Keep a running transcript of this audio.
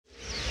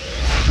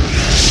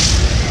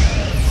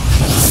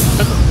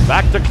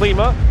Back to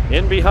Klima,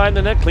 in behind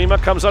the net.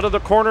 Klima comes out of the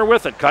corner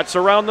with it. Cuts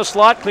around the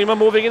slot. Klima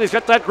moving in. He's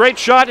got that great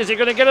shot. Is he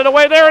going to get it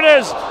away? There it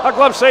is. A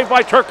glove save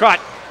by Turcotte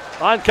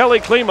on Kelly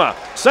Klima.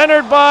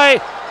 Centered by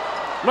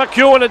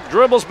McEwen. It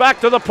dribbles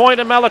back to the point,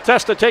 and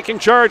Malatesta taking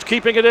charge,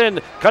 keeping it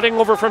in, cutting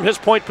over from his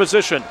point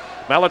position.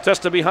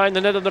 Malatesta behind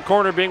the net in the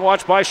corner, being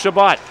watched by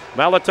Shabbat.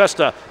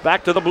 Malatesta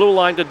back to the blue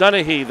line to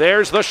Dunahee.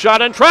 There's the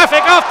shot in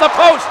traffic off the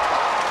post.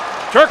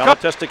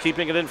 Malatesta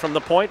keeping it in from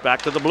the point,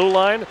 back to the blue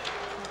line.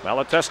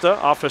 Malatesta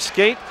off a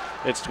skate.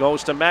 It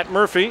goes to Matt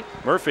Murphy.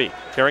 Murphy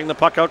carrying the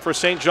puck out for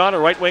St. John. A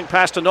right wing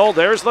pass to Knoll.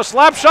 There's the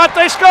slap shot.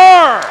 They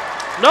score!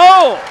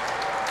 Knoll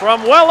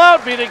from well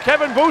out, beating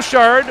Kevin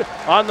Bouchard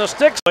on the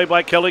sticks. Play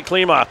by Kelly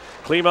Klima.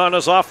 Klima on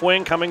his off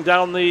wing, coming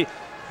down the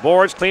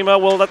boards. Klima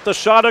will let the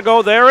shot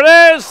go. There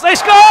it is. They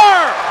score!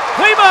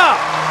 Klima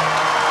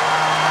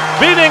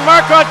beating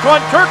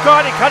Marc-Antoine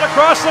Turcotte. He cut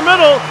across the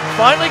middle.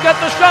 Finally got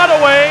the shot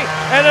away,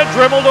 and it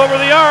dribbled over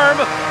the arm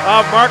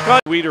of Marc-Antoine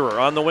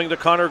Wiederer on the wing to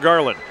Connor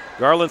Garland.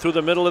 Garland through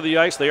the middle of the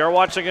ice. They are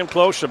watching him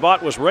close.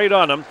 Shabbat was right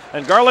on him,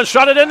 and Garland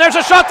shot it in. There's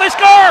a shot. They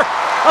score!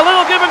 A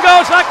little give and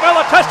go. Zach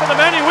Malatesta to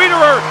Manny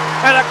Wiederer,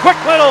 and a quick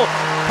little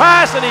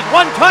pass, and he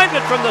one-timed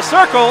it from the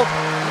circle,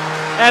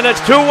 and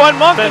it's 2-1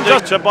 Moncton.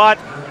 Just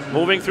Shabbat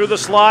moving through the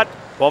slot.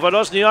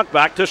 Povedosniuk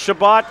back to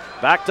Shabbat,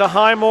 back to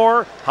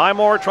Highmore.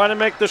 Highmore trying to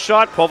make the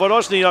shot.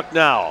 Povedosniuk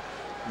now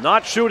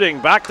not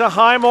shooting. Back to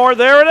Highmore.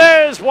 There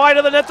it is. Wide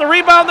of the net. The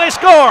rebound. They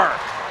score.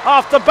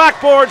 Off the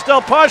backboards.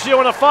 Del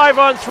Poggio in a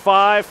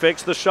 5-on-5.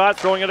 Fakes the shot.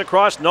 Throwing it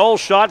across. Knoll's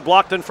shot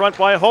blocked in front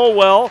by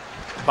Holwell.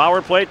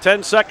 Power play.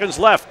 10 seconds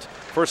left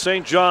for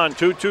St. John.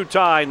 2-2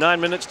 tie. 9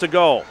 minutes to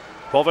go.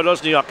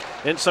 Povedosniuk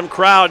in some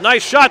crowd.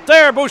 Nice shot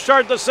there.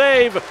 Bouchard the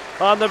save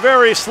on the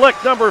very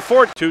slick number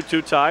 4.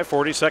 2-2 tie.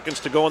 40 seconds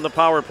to go in the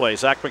power play.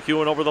 Zach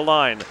McEwen over the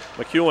line.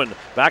 McEwen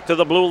back to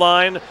the blue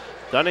line.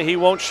 Dunahee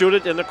won't shoot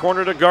it. In the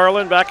corner to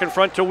Garland. Back in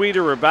front to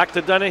Wiederer. Back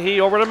to Dunahee.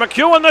 Over to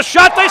McEwen. The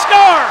shot. They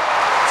score!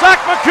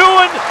 Zach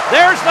McEwen.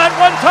 There's that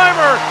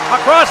one-timer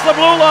across the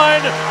blue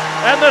line.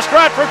 And the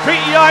Stratford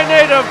PEI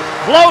native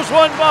blows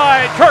one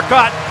by.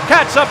 Turcotte.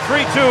 Cats up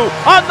 3-2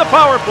 on the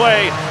power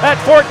play at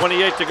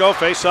 4:28 to go.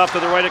 Face off to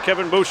the right of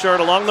Kevin Bouchard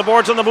along the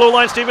boards on the blue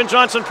line. Stephen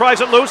Johnson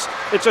pries it loose.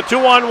 It's a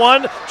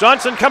 2-on-1.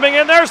 Johnson coming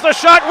in. There's the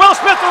shot. Will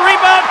Smith the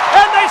rebound,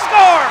 and they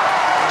score!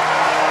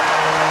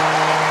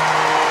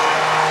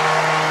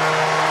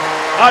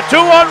 A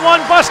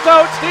 2-on-1 bust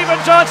out. Stephen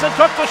Johnson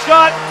took the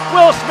shot.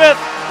 Will Smith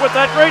with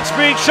that great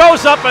speed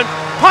shows up and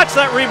pots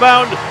that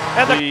rebound.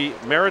 And the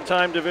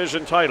Maritime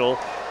Division title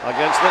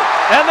against it,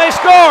 and they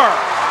score!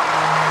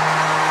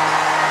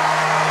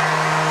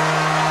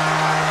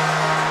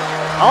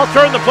 I'll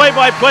turn the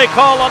play-by-play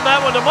call on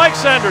that one to Mike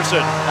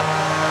Sanderson.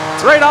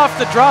 Right off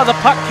the draw, the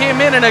puck came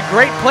in, and a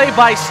great play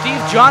by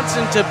Steve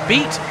Johnson to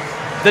beat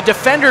the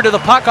defender to the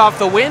puck off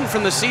the win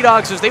from the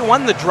SeaDogs as they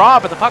won the draw,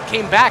 but the puck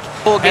came back.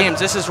 Full games.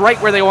 This is right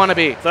where they want to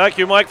be. Thank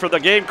you, Mike, for the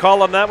game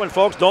call on that one,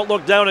 folks. Don't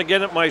look down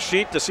again at my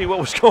sheet to see what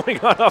was going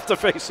on off the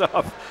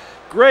face-off.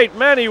 Great,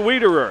 Manny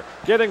Wiederer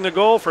getting the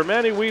goal for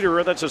Manny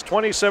Wiederer. That's his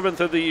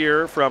 27th of the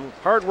year from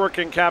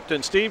hardworking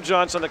captain Steve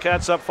Johnson. The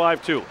Cats up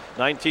 5-2.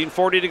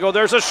 19:40 to go.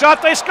 There's a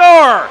shot. They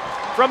score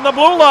from the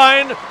blue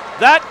line.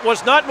 That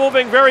was not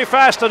moving very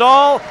fast at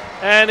all.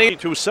 And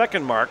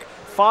 82-second mark.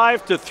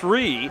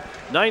 5-3.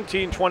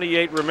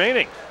 19:28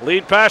 remaining.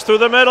 Lead pass through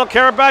the middle.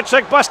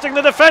 Karabacek busting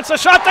the defense. A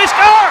shot. They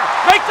score.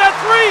 Make that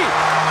 3.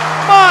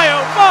 My,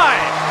 oh my.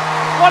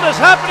 What is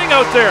happening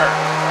out there?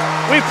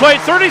 We've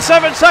played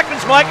 37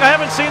 seconds, Mike. I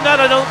haven't seen that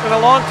in a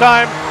long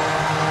time.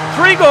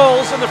 3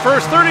 goals in the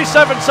first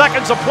 37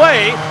 seconds of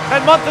play,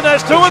 and Moncton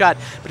has 2. Shot,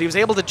 but he was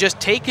able to just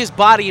take his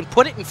body and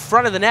put it in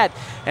front of the net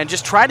and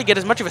just try to get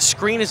as much of a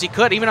screen as he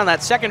could. Even on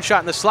that second shot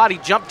in the slot, he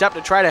jumped up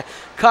to try to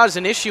cause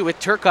an issue with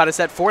Turcotte. It's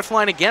that fourth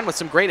line again with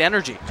some great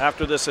energy.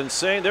 After this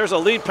insane, there's a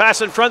lead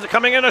pass in front,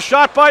 coming in, a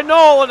shot by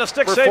Knoll, and a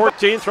stick save.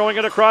 14, throwing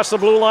it across the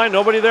blue line.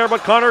 Nobody there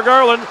but Connor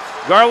Garland.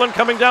 Garland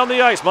coming down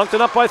the ice.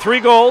 Moncton up by 3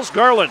 goals.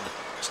 Garland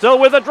still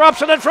with it,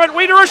 drops it in front.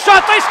 Wiederer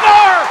shot, they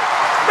score!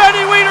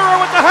 Manny Wiederer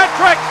with the hat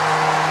trick.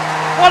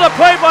 What a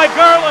play by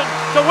Garland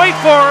to wait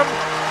for him.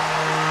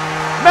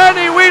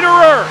 Manny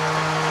Wiederer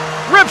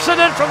rips it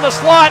in from the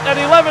slot at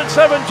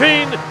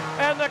 11:17,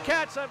 and the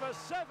Cats have a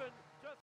 7.